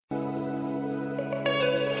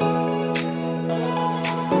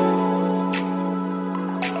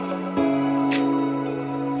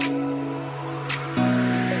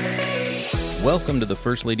Welcome to the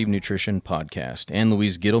First Lady of Nutrition podcast. Ann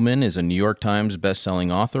Louise Gittleman is a New York Times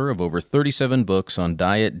bestselling author of over 37 books on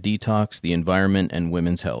diet, detox, the environment, and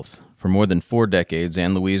women's health. For more than 4 decades,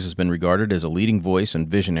 Ann Louise has been regarded as a leading voice and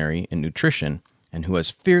visionary in nutrition and who has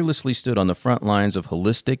fearlessly stood on the front lines of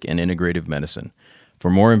holistic and integrative medicine. For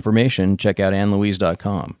more information, check out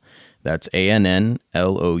annlouise.com. That's ANNLOUISE.com.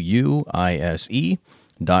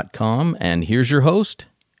 And here's your host,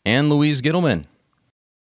 Ann Louise Gittleman.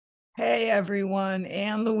 Hey everyone,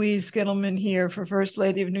 Ann Louise Gittleman here for First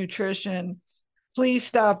Lady of Nutrition. Please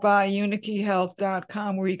stop by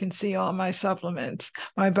unityhealth.com where you can see all my supplements.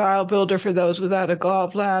 My Bile Builder for those without a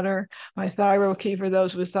gallbladder, my Thyro Key for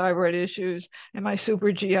those with thyroid issues, and my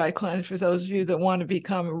Super GI Cleanse for those of you that want to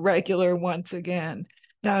become regular once again.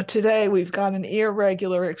 Now today we've got an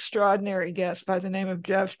irregular, extraordinary guest by the name of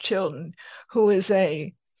Jeff Chilton, who is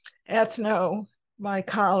a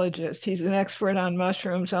mycologist. He's an expert on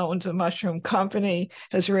mushrooms, owns a mushroom company,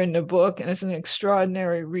 has written a book, and is an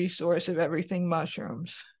extraordinary resource of everything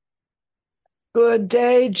mushrooms. Good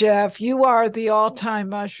day, Jeff. You are the all-time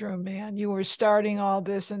mushroom man. You were starting all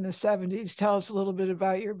this in the 70s. Tell us a little bit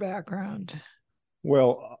about your background.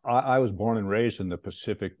 Well, I was born and raised in the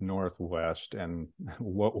Pacific Northwest, and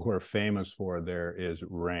what we're famous for there is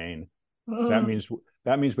rain. That means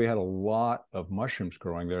we had a lot of mushrooms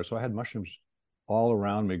growing there. So I had mushrooms all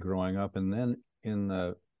around me growing up. And then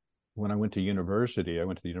when I went to university, I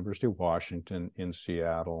went to the University of Washington in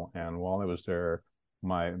Seattle. And while I was there,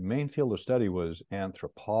 my main field of study was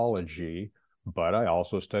anthropology, but I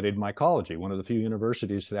also studied mycology, one of the few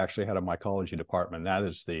universities that actually had a mycology department. That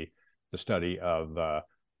is the study of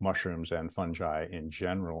mushrooms and fungi in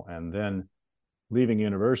general. And then leaving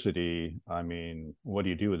university, I mean, what do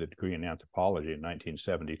you do with a degree in anthropology in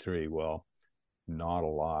 1973? Well, not a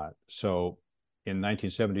lot. So in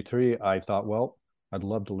 1973, I thought, well, I'd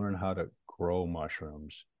love to learn how to grow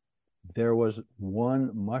mushrooms. There was one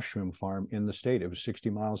mushroom farm in the state. It was 60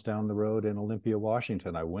 miles down the road in Olympia,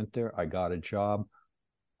 Washington. I went there. I got a job.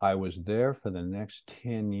 I was there for the next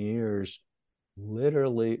 10 years,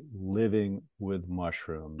 literally living with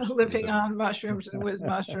mushrooms. Living on mushrooms and with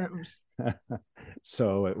mushrooms.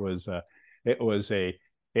 So it was a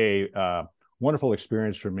wonderful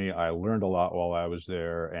experience for me. I learned a lot while I was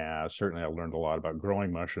there, and certainly I learned a lot about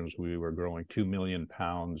growing mushrooms. We were growing 2 million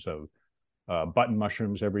pounds of button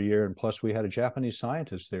mushrooms every year, and plus we had a Japanese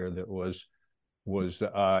scientist there that was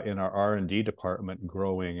in our R&D department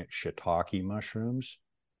growing shiitake mushrooms,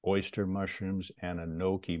 oyster mushrooms, and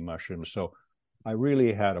enoki mushrooms. So I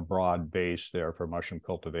really had a broad base there for mushroom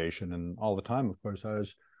cultivation, and all the time, of course, I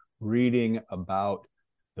was reading about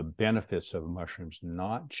the benefits of mushrooms,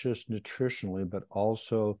 not just nutritionally, but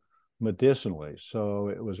also medicinally. So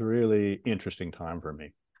it was a really interesting time for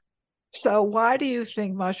me. So why do you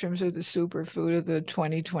think mushrooms are the superfood of the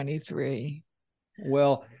 2023?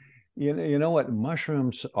 Well, you know what?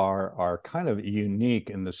 Mushrooms are kind of unique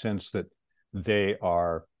in the sense that they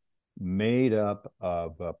are made up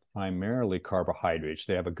of primarily carbohydrates.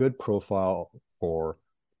 They have a good profile for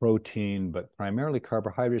protein, but primarily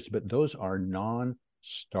carbohydrates, but those are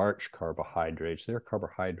non-starch carbohydrates. They're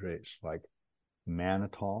carbohydrates like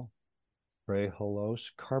mannitol, trehalose,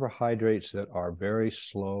 carbohydrates that are very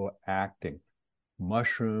slow acting.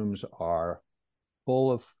 Mushrooms are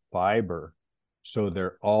full of fiber, so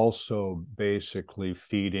they're also basically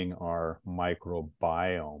feeding our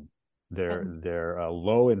microbiome. They're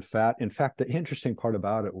low in fat. In fact, the interesting part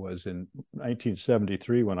about it was in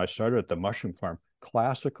 1973, when I started at the mushroom farm,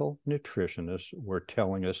 classical nutritionists were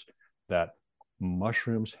telling us that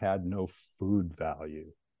mushrooms had no food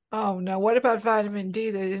value. Oh no! What about vitamin D?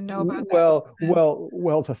 They didn't know about that. Well.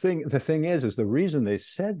 The thing is the reason they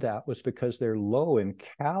said that was because they're low in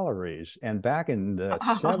calories. And back in the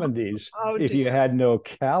 70s, if you had no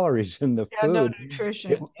calories in the food, no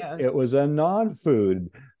nutrition. It was a non-food.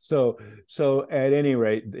 So at any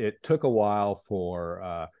rate, it took a while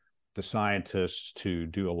for the scientists to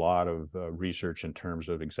do a lot of research in terms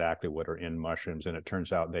of exactly what are in mushrooms, and it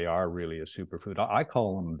turns out they are really a superfood. I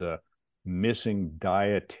call them the missing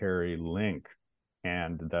dietary link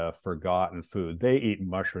and the forgotten food. They eat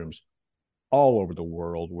mushrooms all over the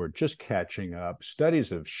world. We're just catching up. Studies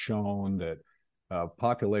have shown that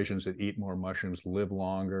populations that eat more mushrooms live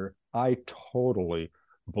longer. I totally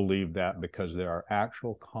believe that because there are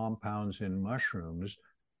actual compounds in mushrooms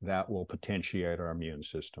that will potentiate our immune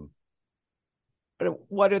system.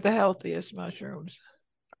 What are the healthiest mushrooms?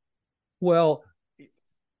 Well,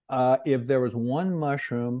 If there was one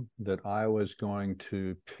mushroom that I was going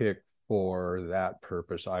to pick for that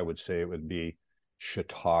purpose, I would say it would be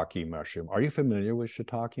shiitake mushroom. Are you familiar with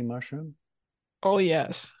shiitake mushroom? Oh,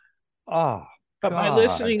 yes. Oh, But my God.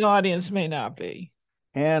 listening audience may not be.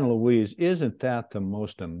 Anne Louise, isn't that the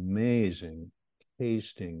most amazing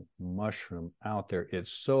tasting mushroom out there?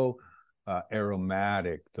 It's so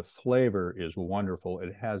aromatic. The flavor is wonderful.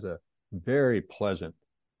 It has a very pleasant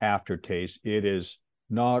aftertaste. It is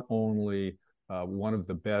not only one of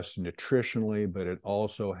the best nutritionally, but it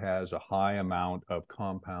also has a high amount of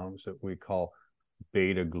compounds that we call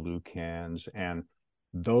beta glucans. And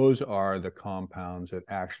those are the compounds that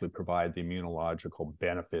actually provide the immunological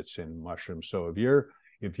benefits in mushrooms. So if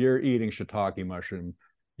you're eating shiitake mushroom,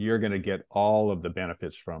 you're going to get all of the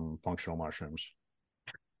benefits from functional mushrooms.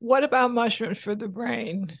 What about mushrooms for the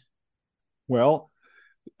brain? Well,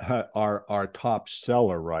 our top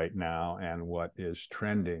seller right now and what is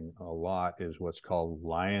trending a lot is what's called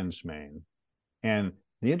lion's mane. And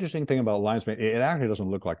the interesting thing about lion's mane, it actually doesn't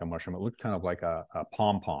look like a mushroom. It looks kind of like a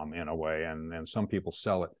pom-pom in a way, and some people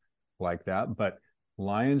sell it like that. But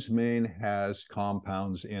lion's mane has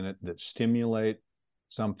compounds in it that stimulate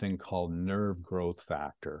something called nerve growth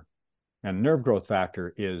factor. And nerve growth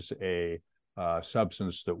factor is a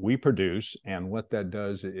substance that we produce. And what that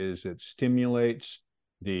does is it stimulates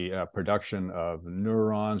the production of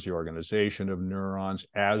neurons, the organization of neurons.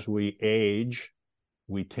 As we age,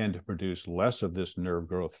 we tend to produce less of this nerve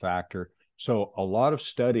growth factor. So a lot of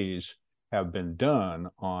studies have been done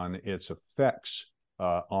on its effects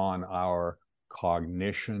on our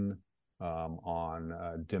cognition,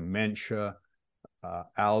 on dementia,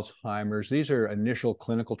 Alzheimer's. These are initial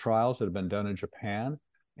clinical trials that have been done in Japan,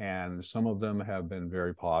 and some of them have been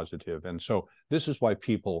very positive. And so this is why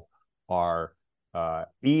people are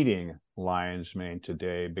eating lion's mane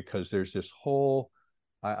today, because there's this whole,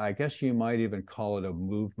 I guess you might even call it a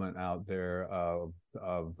movement out there of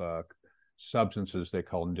substances they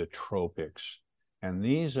call nootropics. And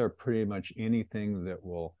these are pretty much anything that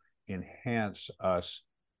will enhance us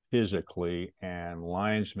physically, and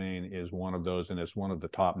lion's mane is one of those, and it's one of the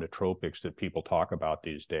top nootropics that people talk about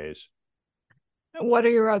these days. What are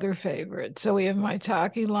your other favorites? So we have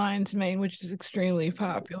maitake lion's mane, which is extremely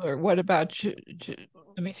popular. What about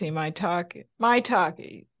let me see, maitake,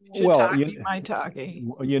 Well, shiitake,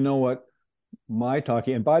 maitake. you know what?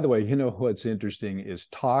 Maitake, and by the way, you know what's interesting is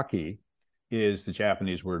taki is the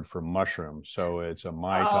Japanese word for mushroom. So it's a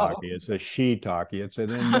maitake, it's a shiitake, it's an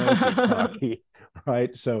enoki taki,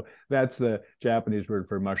 right? So that's the Japanese word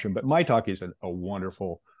for mushroom. But maitake is a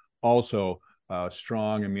wonderful, also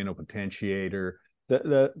strong immunopotentiator.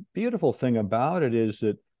 The beautiful thing about it is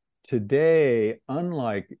that today,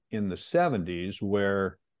 unlike in the 70s,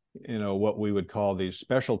 where what we would call these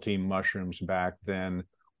specialty mushrooms back then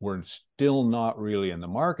were still not really in the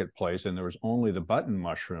marketplace, and there was only the button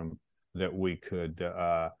mushroom that we could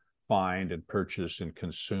find and purchase and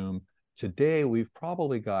consume. Today, we've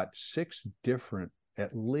probably got 6 different,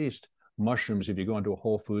 at least, mushrooms. If you go into a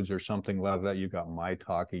Whole Foods or something like that, you've got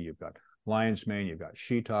maitake, you've got lion's mane, you've got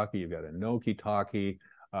shiitake, you've got enoki taki,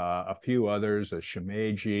 a few others, a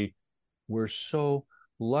shimeji. We're so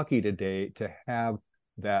lucky today to have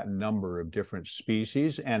that number of different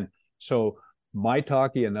species. And so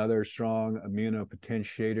maitake, another strong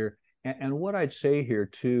immunopotentiator. And what I'd say here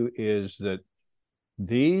too is that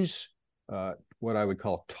these, what I would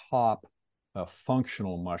call top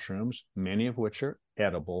functional mushrooms, many of which are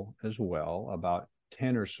edible as well, about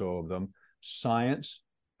 10 or so of them, science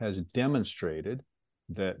has demonstrated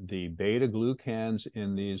that the beta glucans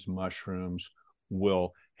in these mushrooms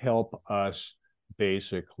will help us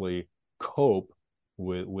basically cope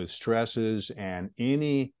with stresses and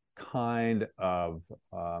any kind of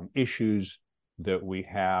issues that we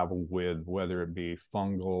have with, whether it be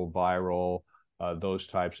fungal, viral, those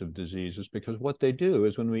types of diseases. Because what they do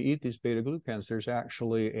is when we eat these beta glucans, there's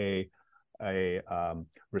actually a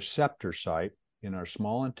receptor site in our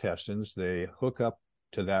small intestines. They hook up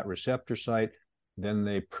to that receptor site, then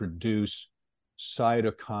they produce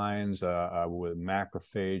cytokines with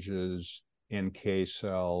macrophages, NK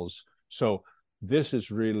cells. So this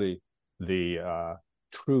is really the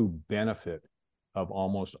true benefit of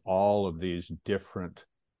almost all of these different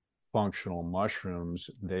functional mushrooms.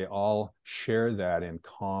 They all share that in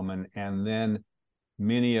common. And then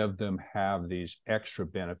many of them have these extra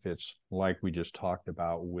benefits, like we just talked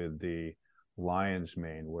about with the lion's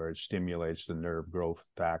mane, where it stimulates the nerve growth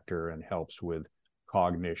factor and helps with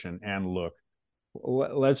cognition. And look,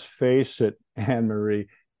 let's face it, Anne-Marie,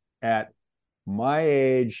 at my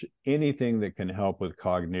age, anything that can help with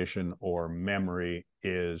cognition or memory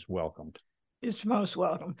is welcomed. Is most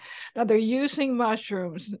welcome. Now, they're using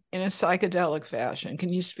mushrooms in a psychedelic fashion. Can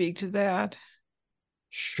you speak to that?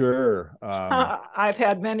 Sure. I've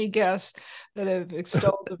had many guests that have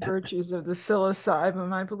extolled the virtues of the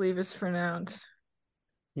psilocybin, I believe it's pronounced.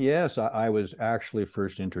 Yes, I was actually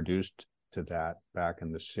first introduced to that back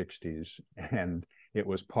in the 60s. And it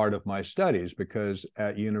was part of my studies because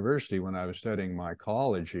at university, when I was studying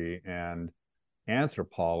mycology and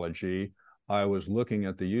anthropology, I was looking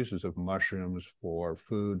at the uses of mushrooms for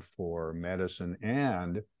food, for medicine,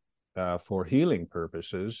 and for healing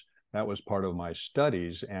purposes. That was part of my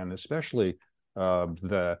studies, and especially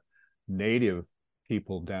the native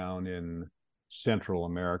people down in Central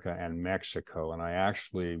America and Mexico. And I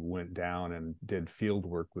actually went down and did field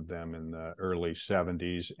work with them in the early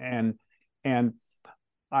 70s. And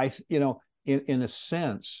I, in a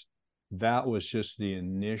sense, that was just the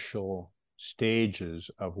initial stages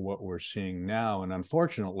of what we're seeing now. And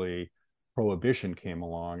unfortunately, prohibition came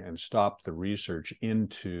along and stopped the research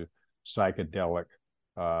into psychedelic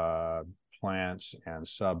plants and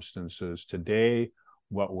substances. Today,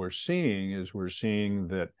 what we're seeing is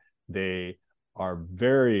that they are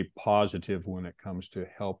very positive when it comes to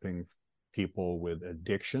helping people with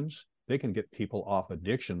addictions. They can get people off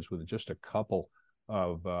addictions with just a couple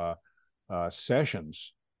of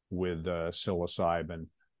sessions with psilocybin.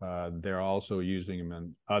 They're also using them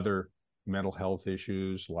in other mental health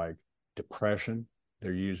issues like depression.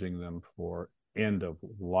 They're using them for end of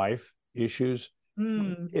life issues.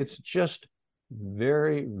 It's just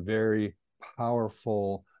very, very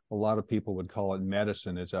powerful. A lot of people would call it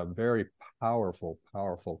medicine. It's a very powerful,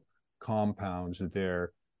 powerful compounds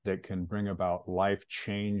there that can bring about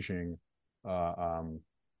life-changing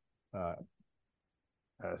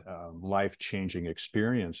life-changing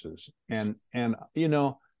experiences. And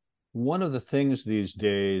one of the things these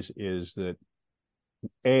days is that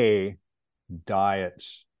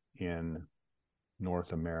diets in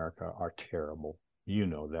North America are terrible. You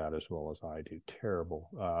know that as well as I do. Terrible.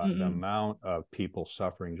 The amount of people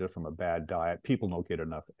suffering just from a bad diet. People don't get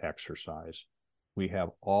enough exercise. We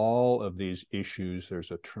have all of these issues.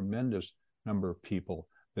 There's a tremendous number of people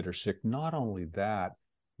that are sick. Not only that,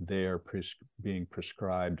 they are being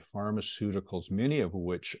prescribed pharmaceuticals, many of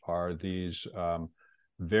which are these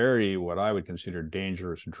very, what I would consider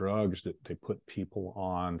dangerous drugs that they put people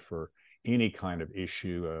on for any kind of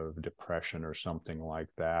issue of depression or something like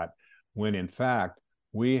that, when in fact,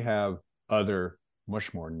 we have other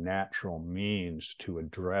much more natural means to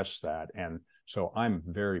address that. And so I'm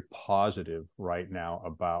very positive right now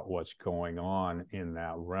about what's going on in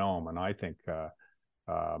that realm. And I think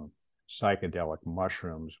psychedelic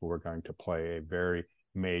mushrooms were going to play a very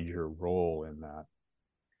major role in that.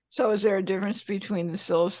 So is there a difference between the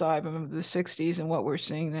psilocybin of the 60s and what we're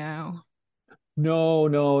seeing now? No,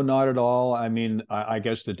 not at all. I mean, I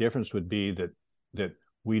guess the difference would be that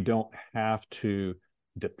we don't have to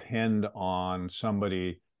depend on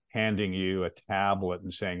somebody handing you a tablet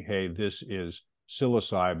and saying, hey, this is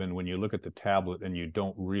psilocybin, when you look at the tablet and you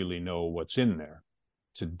don't really know what's in there.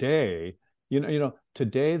 Today,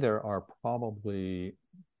 today there are probably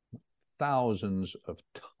thousands of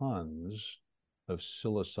tons of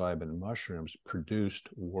psilocybin mushrooms produced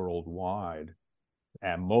worldwide.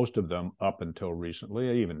 And most of them, up until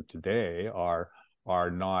recently, even today, are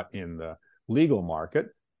not in the legal market.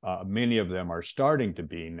 Many of them are starting to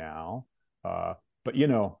be now. But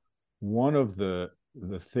one of the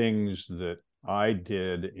things that I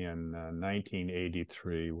did in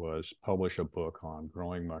 1983 was publish a book on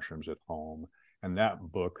growing mushrooms at home, and that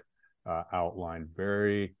book outlined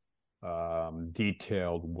very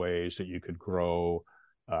detailed ways that you could grow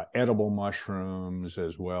edible mushrooms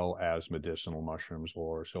as well as medicinal mushrooms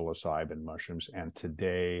or psilocybin mushrooms. And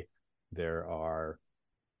today there are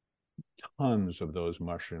tons of those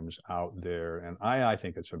mushrooms out there. And I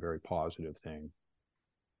think it's a very positive thing.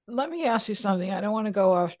 Let me ask you something. I don't want to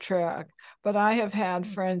go off track, but I have had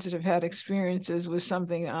friends that have had experiences with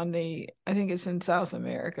something on I think it's in South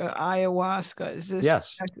America, ayahuasca. Is this?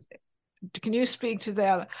 Yes. Can you speak to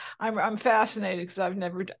that? I'm fascinated because I've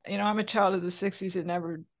never, I'm a child of the 60s that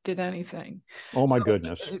never did anything. Oh my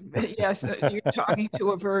goodness. Yes, you're talking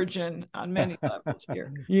to a virgin on many levels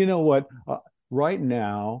here. You know what? Right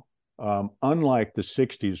now, unlike the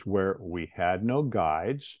 60s where we had no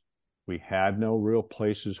guides, we had no real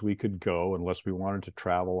places we could go unless we wanted to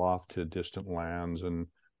travel off to distant lands and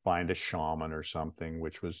find a shaman or something,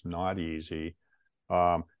 which was not easy.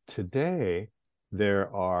 Today,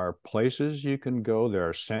 there are places you can go. There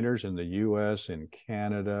are centers in the US, in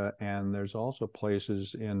Canada, and there's also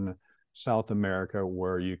places in South America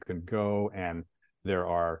where you can go, and there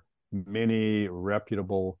are many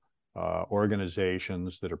reputable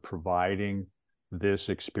organizations that are providing this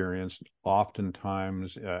experience,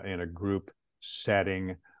 oftentimes in a group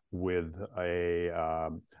setting with a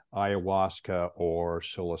ayahuasca or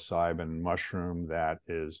psilocybin mushroom that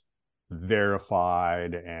is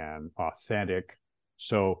verified and authentic.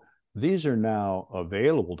 So these are now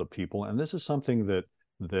available to people, and this is something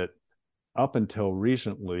that up until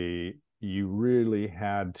recently you really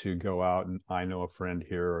had to go out and I know a friend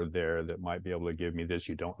here or there that might be able to give me this.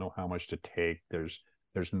 You don't know how much to take. There's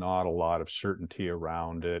not a lot of certainty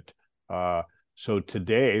around it. So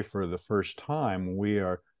today, for the first time, we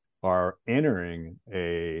are entering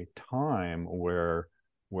a time where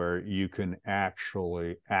you can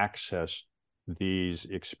actually access these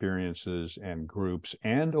experiences and groups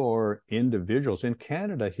and or individuals. In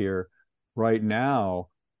Canada here right now,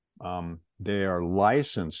 they are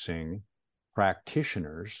licensing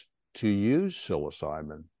practitioners to use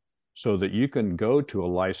psilocybin so that you can go to a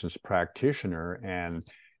licensed practitioner and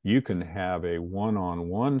you can have a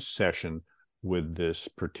one-on-one session with this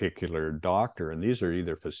particular doctor. And these are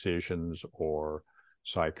either physicians or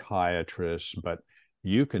psychiatrists, but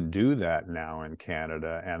you can do that now in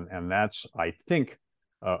Canada. And that's, I think,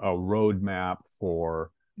 a roadmap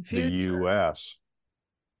for the US.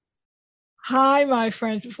 Hi, my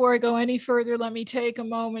friends. Before I go any further, let me take a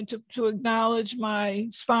moment to acknowledge my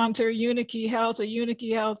sponsor, Unity Health at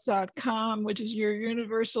unityhealth.com, which is your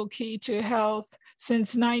universal key to health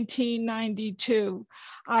since 1992.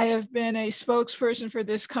 I have been a spokesperson for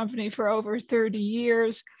this company for over 30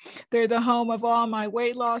 years. They're the home of all my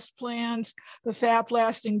weight loss plans, the Fat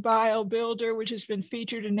Blasting Bio Builder, which has been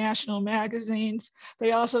featured in national magazines.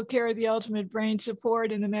 They also carry the Ultimate Brain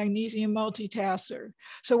Support and the Magnesium Multitasker.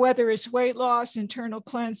 So whether it's weight loss, internal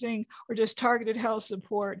cleansing, or just targeted health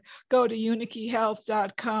support, go to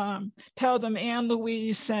unityhealth.com. Tell them Ann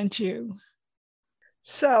Louise sent you.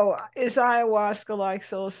 So is ayahuasca like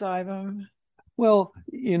psilocybin? Well,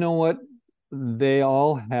 you know what? They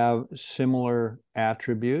all have similar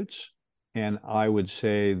attributes. And I would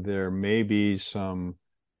say there may be some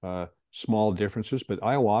small differences, but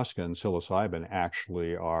ayahuasca and psilocybin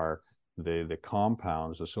actually are the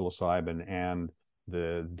compounds, the psilocybin and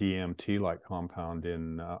the DMT-like compound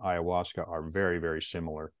in ayahuasca are very, very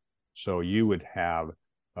similar. So you would have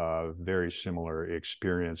very similar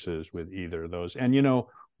experiences with either of those. And you know,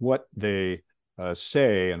 what they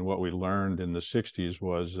say and what we learned in the 60s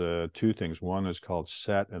was two things. One is called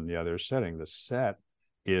set and the other is setting. The set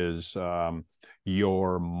is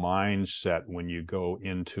your mindset when you go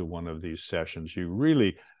into one of these sessions. You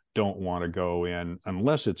really don't want to go in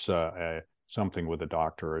unless it's something with a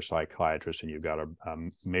doctor or a psychiatrist and you've got a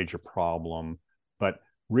major problem. But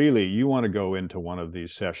really, you want to go into one of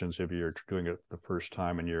these sessions if you're doing it the first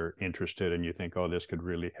time and you're interested and you think, oh, this could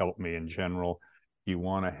really help me in general. You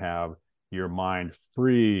want to have your mind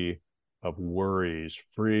free of worries,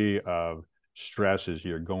 free of stresses.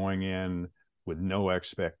 You're going in with no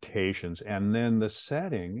expectations. And then the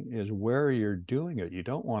setting is where you're doing it. You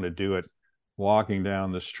don't want to do it walking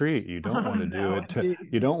down the street. You don't want to do it.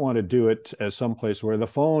 You don't want to do it as someplace where the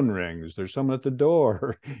phone rings. There's someone at the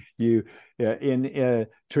door. You in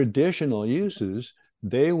traditional uses,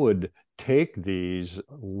 they would take these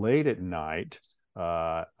late at night in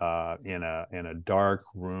a dark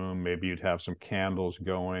room. Maybe you'd have some candles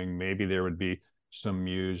going. Maybe there would be some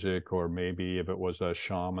music, or maybe if it was a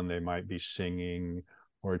shaman, they might be singing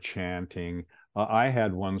or chanting. I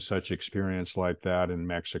had one such experience like that in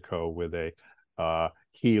Mexico with a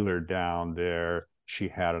healer down there. She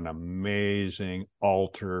had an amazing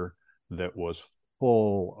altar that was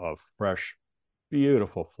full of fresh,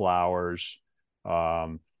 beautiful flowers.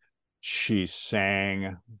 She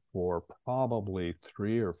sang for probably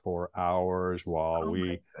 3 or 4 hours while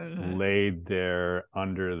we laid there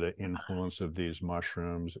under the influence of these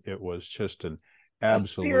mushrooms. It was just an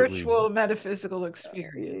absolutely spiritual, metaphysical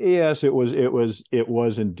experience. Yes, it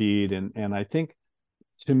was indeed. And I think,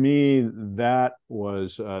 to me, that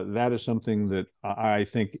is something that I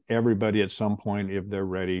think everybody at some point, if they're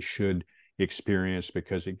ready, should experience,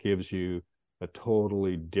 because it gives you a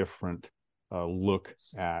totally different look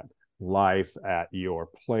at life, at your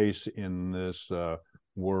place in this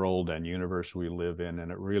world and universe we live in.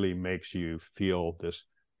 And it really makes you feel this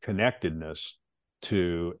connectedness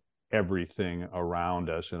to everything around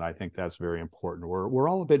us. And I think that's very important. We're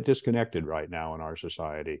all a bit disconnected right now in our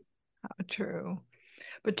society. True.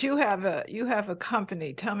 But you have a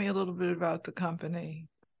company. Tell me a little bit about the company.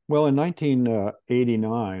 Well, in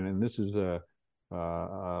 1989, and this is a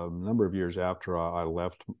number of years after I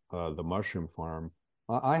left the mushroom farm,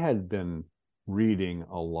 I had been reading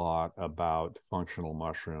a lot about functional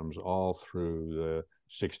mushrooms all through the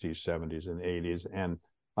 60s, 70s, and 80s. And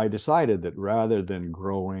I decided that rather than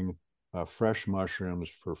growing fresh mushrooms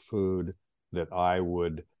for food, that I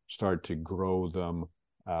would start to grow them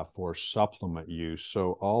for supplement use.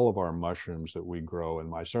 So all of our mushrooms that we grow,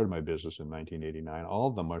 and I started my business in 1989, all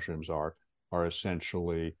of the mushrooms are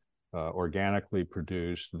essentially organically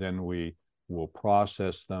produced. Then we will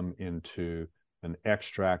process them into an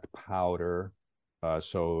extract powder.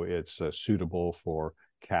 So it's suitable for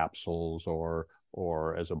capsules or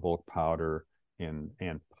as a bulk powder in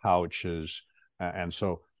pouches. And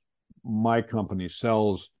so my company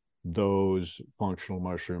sells those functional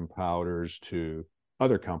mushroom powders to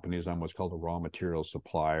other companies. I'm what's called a raw material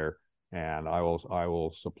supplier, and I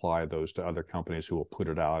will supply those to other companies who will put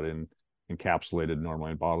it out in encapsulated,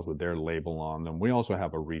 normally in bottles with their label on them. We also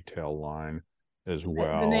have a retail line as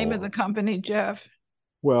well. The name of the company, Jeff?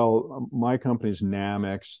 Well, my company's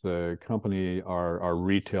Namex. The company, our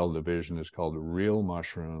retail division is called Real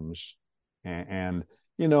Mushrooms. And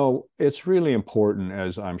you know, it's really important,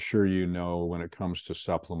 as I'm sure you know, when it comes to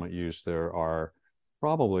supplement use, there are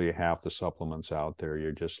probably half the supplements out there.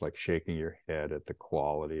 You're just like shaking your head at the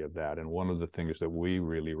quality of that. And one of the things that we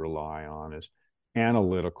really rely on is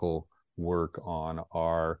analytical work on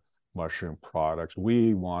our mushroom products.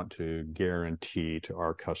 We want to guarantee to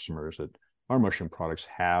our customers that our mushroom products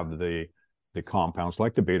have the compounds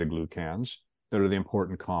like the beta glucans that are the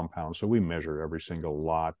important compounds. So we measure every single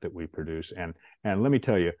lot that we produce. And let me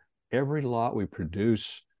tell you, every lot we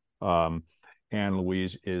produce, Anne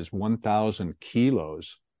Louise, is 1,000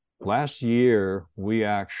 kilos. Last year, we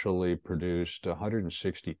actually produced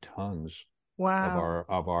 160 tons Wow.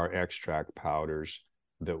 of our extract powders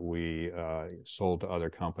that we sold to other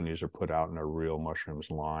companies or put out in a Real Mushrooms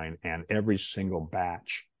line. And every single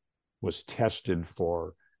batch was tested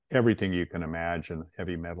for everything you can imagine: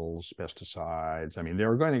 heavy metals, pesticides. I mean,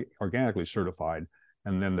 they're organically certified,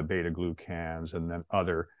 and then the beta glucans, and then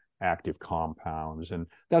other active compounds. And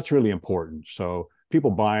that's really important. So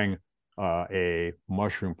people buying a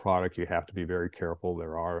mushroom product, you have to be very careful.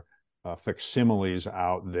 There are facsimiles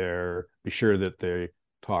out there. Be sure that they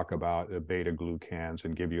talk about beta glucans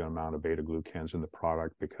and give you an amount of beta glucans in the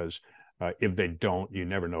product, because if they don't, you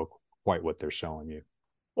never know quite what they're selling you.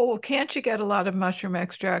 Well, can't you get a lot of mushroom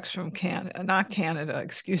extracts from from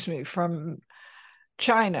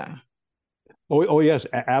China? Oh yes,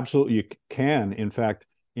 absolutely, you can. In fact,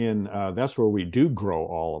 that's where we do grow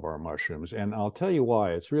all of our mushrooms. And I'll tell you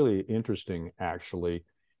why. It's really interesting, actually.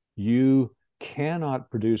 You cannot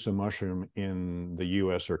produce a mushroom in the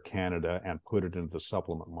US or Canada and put it into the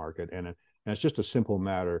supplement market. And it's just a simple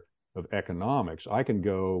matter of economics. I can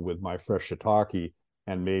go with my fresh shiitake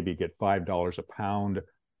and maybe get $5 a pound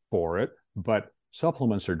for it, but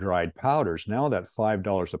supplements are dried powders. Now that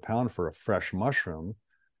 $5 a pound for a fresh mushroom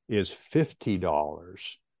is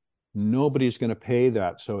 $50. Nobody's going to pay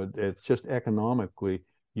that. So it's just economically,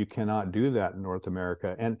 you cannot do that in North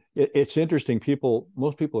America. And it's interesting.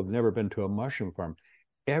 Most people have never been to a mushroom farm.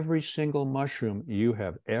 Every single mushroom you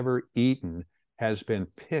have ever eaten has been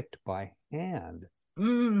picked by hand.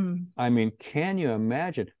 I mean, can you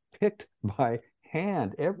imagine? Picked by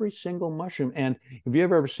hand, every single mushroom. And if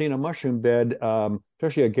you've ever seen a mushroom bed,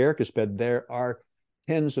 especially a agaricus bed, there are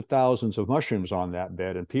tens of thousands of mushrooms on that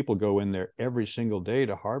bed, and people go in there every single day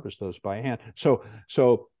to harvest those by hand. So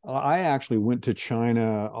I actually went to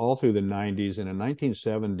China all through the 90s, and in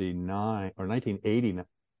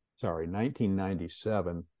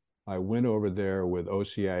 1997, I went over there with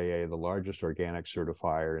OCIA, the largest organic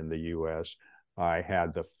certifier in the US. I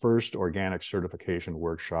had the first organic certification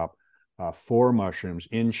workshop for mushrooms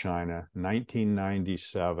in China,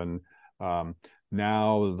 1997.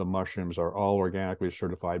 Now the mushrooms are all organically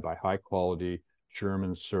certified by high quality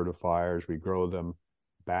German certifiers. We grow them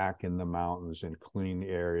back in the mountains in clean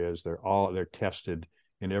areas. They're tested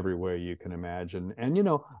in every way you can imagine. And you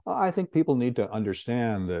know, I think people need to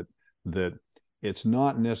understand that it's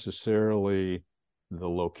not necessarily the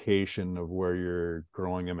location of where you're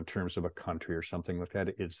growing them in terms of a country or something like that.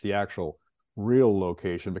 It's the actual real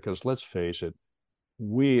location, because let's face it,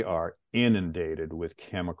 we are inundated with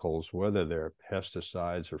chemicals, whether they're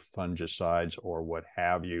pesticides or fungicides or what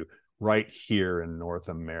have you, right here in North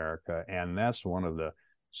America. And that's one of the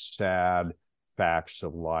sad facts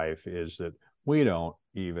of life, is that we don't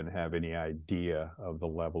even have any idea of the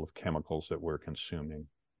level of chemicals that we're consuming.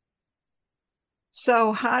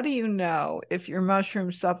 So how do you know if your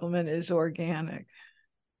mushroom supplement is organic?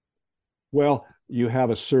 Well, you have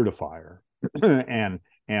a certifier. and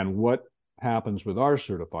what happens with our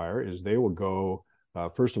certifier is they will go,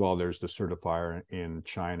 first of all, there's the certifier in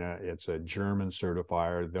China. It's a German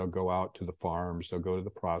certifier. They'll go out to the farms, they'll go to the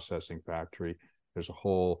processing factory, There's a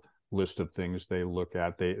whole list of things they look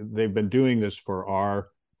at. They've been doing this for our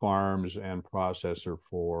farms and processor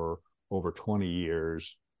for over 20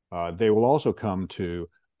 years. They will also come to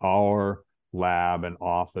our lab and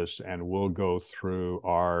office, and we'll go through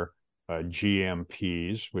our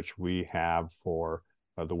GMPs, which we have for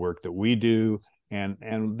the work that we do, and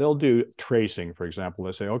they'll do tracing. For example,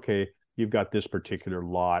 they say, okay, you've got this particular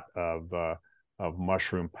lot of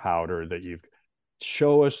mushroom powder that you've,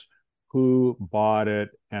 show us who bought it,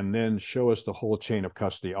 and then show us the whole chain of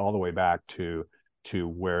custody all the way back to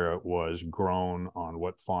where it was grown, on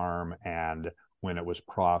what farm, and when it was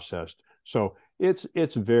processed. So it's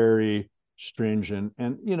very stringent.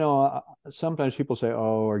 And sometimes people say,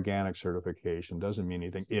 oh, organic certification doesn't mean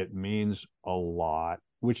anything. It means a lot,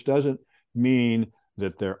 which doesn't mean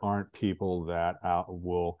that there aren't people that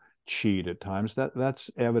will cheat at times. That's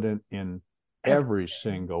evident in every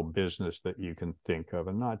single business that you can think of,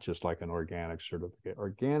 and not just like an organic certificate.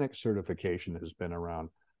 Organic certification has been around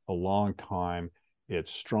a long time.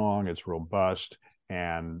 It's strong, it's robust,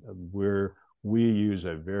 and we use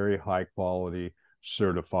a very high quality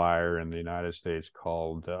certifier in the United States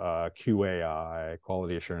called QAI,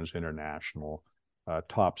 Quality Assurance International,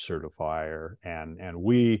 top certifier, and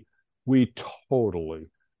we totally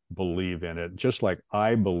believe in it, just like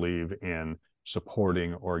I believe in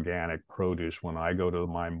supporting organic produce. When I go to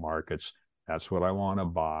my markets, that's what I want to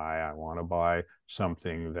buy. I want to buy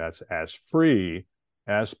something that's as free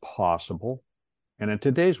as possible. And in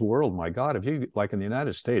today's world, my God, if you, like in the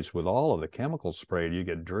United States, with all of the chemicals sprayed, you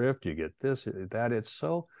get drift, you get this, that, it's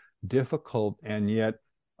so difficult. And yet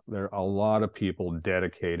there are a lot of people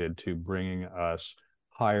dedicated to bringing us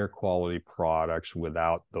higher quality products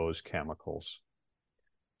without those chemicals.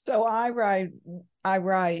 So I write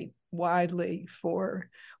widely for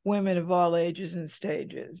women of all ages and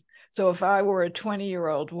stages. So if I were a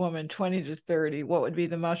 20-year-old woman, 20 to 30, what would be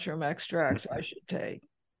the mushroom extracts I should take?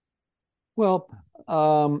 Well,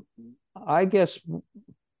 I guess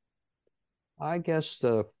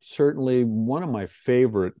certainly one of my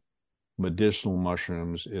favorite medicinal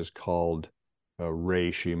mushrooms is called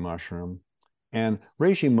reishi mushroom. And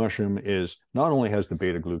reishi mushroom is not only has the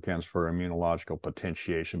beta glucans for immunological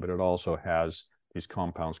potentiation, but it also has these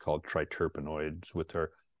compounds called triterpenoids, which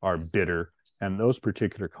are bitter. And those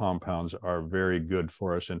particular compounds are very good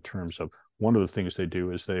for us in terms of, one of the things they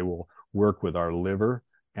do is they will work with our liver,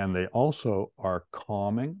 and they also are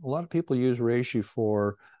calming. A lot of people use reishi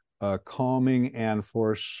for calming and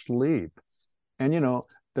for sleep. And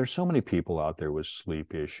there's so many people out there with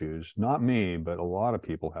sleep issues. Not me, but a lot of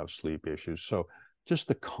people have sleep issues. So just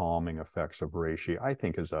the calming effects of reishi, I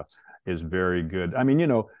think, is very good. I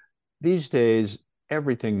mean, these days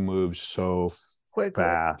everything moves so quickly,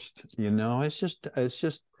 fast. It's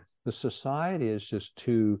just the society is just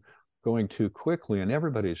going too quickly, and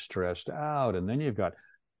everybody's stressed out. And then you've got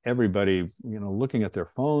everybody, looking at their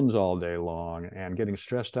phones all day long and getting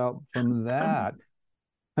stressed out from that.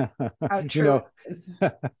 How true.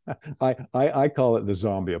 I call it the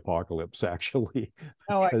zombie apocalypse, actually.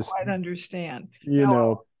 Oh, I quite understand.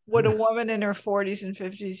 Now, would a woman in her 40s and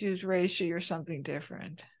 50s use reishi or something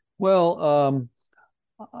different? Well,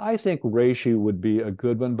 I think reishi would be a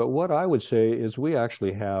good one, but what I would say is we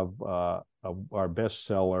actually have our best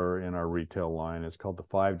seller in our retail line. It's called the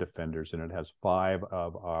 5 Defenders, and it has 5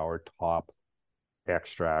 of our top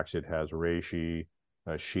extracts. It has reishi,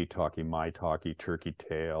 shiitake, maitake, turkey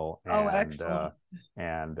tail,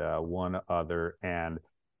 and one other. And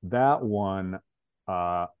that one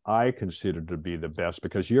I consider to be the best,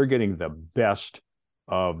 because you're getting the best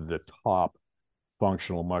of the top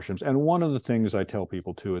functional mushrooms. And one of the things I tell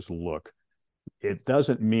people too is, look, it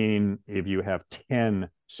doesn't mean if you have 10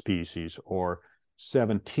 species or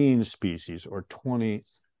 17 species or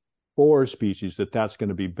 24 species that's going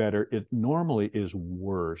to be better. It normally is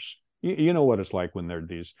worse. You know what it's like when there are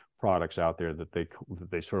these products out there that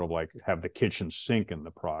they sort of like have the kitchen sink in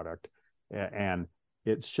the product. And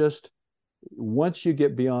it's just, once you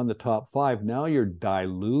get beyond the top 5, now you're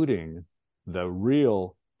diluting the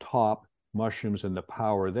real top mushrooms and the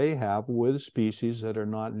power they have with species that are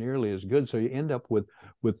not nearly as good. So you end up with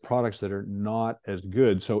products that are not as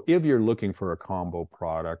good. So if you're looking for a combo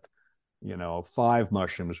product, 5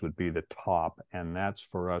 mushrooms would be the top. And that's,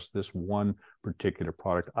 for us, this one particular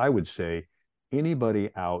product. I would say anybody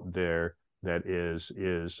out there that is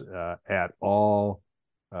at all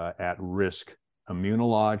at risk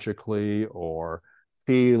immunologically, or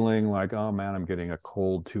feeling like, oh man, I'm getting a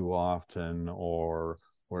cold too often, or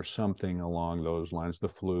something along those lines, the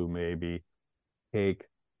flu maybe, take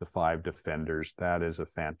the 5 Defenders. That is a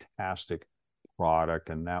fantastic product,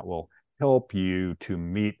 and that will help you to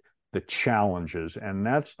meet the challenges. And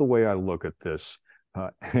that's the way I look at this,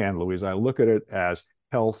 Anne Louise. I look at it as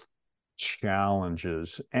health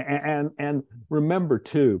challenges. And remember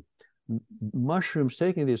too, mushrooms,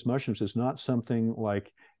 taking these mushrooms is not something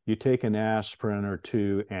like you take an aspirin or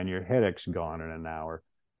two and your headache's gone in an hour.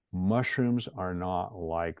 Mushrooms are not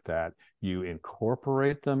like that. You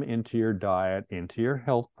incorporate them into your diet, into your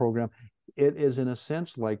health program. It is in a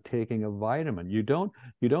sense like taking a vitamin. You don't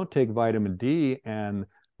take vitamin D and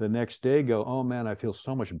the next day go, oh man, I feel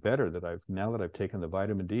so much better now that I've taken the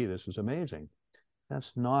vitamin D. This is amazing.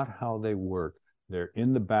 That's not how they work. They're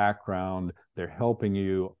in the background. They're helping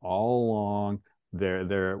you all along.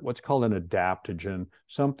 They're what's called an adaptogen,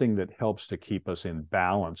 something that helps to keep us in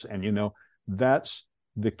balance. And that's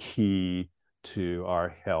the key to our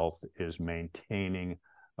health, is maintaining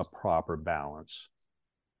a proper balance.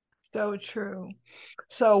 So true.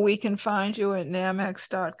 So we can find you at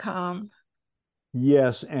namex.com.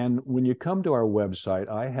 Yes, and when you come to our website,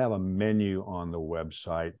 I have a menu on the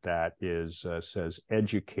website that says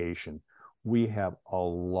education. We have a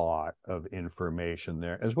lot of information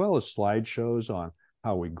there, as well as slideshows on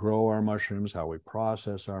how we grow our mushrooms, how we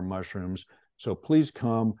process our mushrooms. So please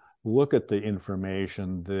come, look at the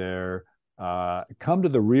information there. Come to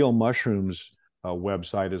the Real Mushrooms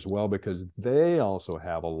website as well, because they also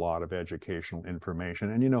have a lot of educational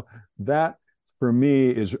information. And that for me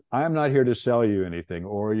is, I'm not here to sell you anything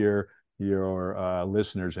or your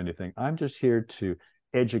listeners anything. I'm just here to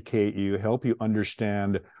educate you, help you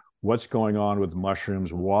understand what's going on with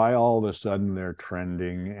mushrooms, why all of a sudden they're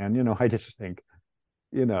trending. And I just think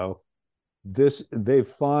they've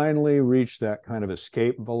finally reached that kind of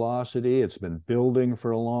escape velocity. It's been building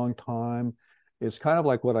for a long time. It's kind of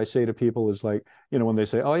like what I say to people is like, when they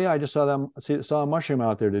say, oh yeah, I just saw a mushroom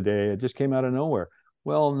out there today. It just came out of nowhere.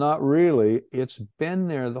 Well, not really. It's been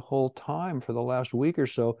there the whole time for the last week or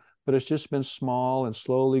so, but it's just been small and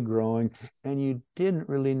slowly growing. And you didn't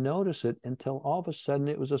really notice it until all of a sudden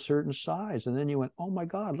it was a certain size. And then you went, oh my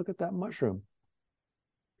God, look at that mushroom.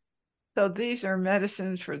 So these are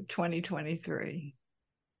medicines for 2023.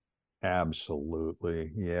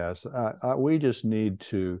 Absolutely. Yes. We just need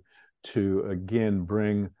to again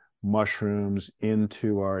bring mushrooms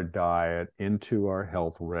into our diet, into our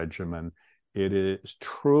health regimen. It is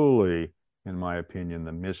truly, in my opinion,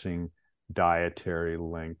 the missing dietary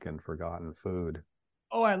link and forgotten food.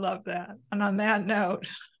 Oh, I love that. And on that note,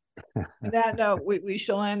 we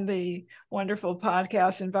shall end the wonderful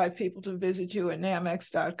podcast. Invite people to visit you at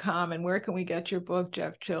namex.com. And where can we get your book,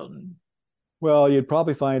 Jeff Chilton? Well, you'd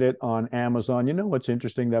probably find it on Amazon. You know what's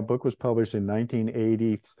interesting? That book was published in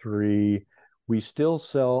 1983. We still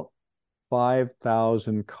sell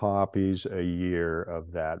 5,000 copies a year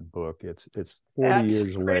of that book. It's 40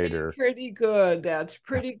 years later. Pretty good. That's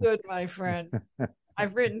pretty good, my friend.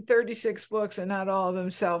 I've written 36 books and not all of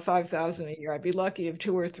them sell 5,000 a year. I'd be lucky if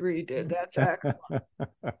 2 or 3 did. That's excellent.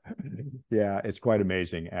 Yeah, it's quite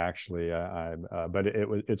amazing, actually. But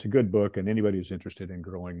it's a good book, and anybody who's interested in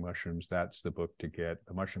growing mushrooms, that's the book to get.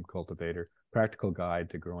 The Mushroom Cultivator, Practical Guide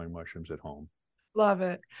to Growing Mushrooms at Home. Love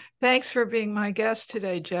it. Thanks for being my guest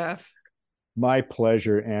today, Jeff. My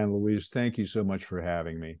pleasure, Anne Louise. Thank you so much for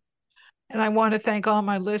having me. And I want to thank all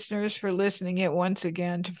my listeners for listening yet once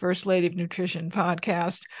again to First Lady of Nutrition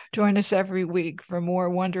podcast. Join us every week for more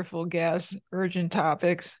wonderful guests, urgent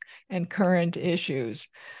topics, and current issues.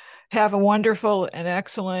 Have a wonderful and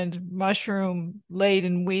excellent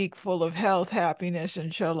mushroom-laden week full of health, happiness,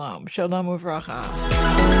 and shalom. Shalom uvracha.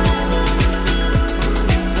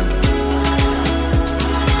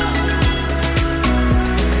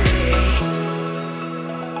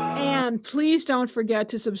 Please don't forget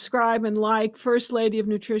to subscribe and like First Lady of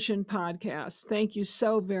Nutrition podcast. Thank you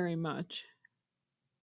so very much.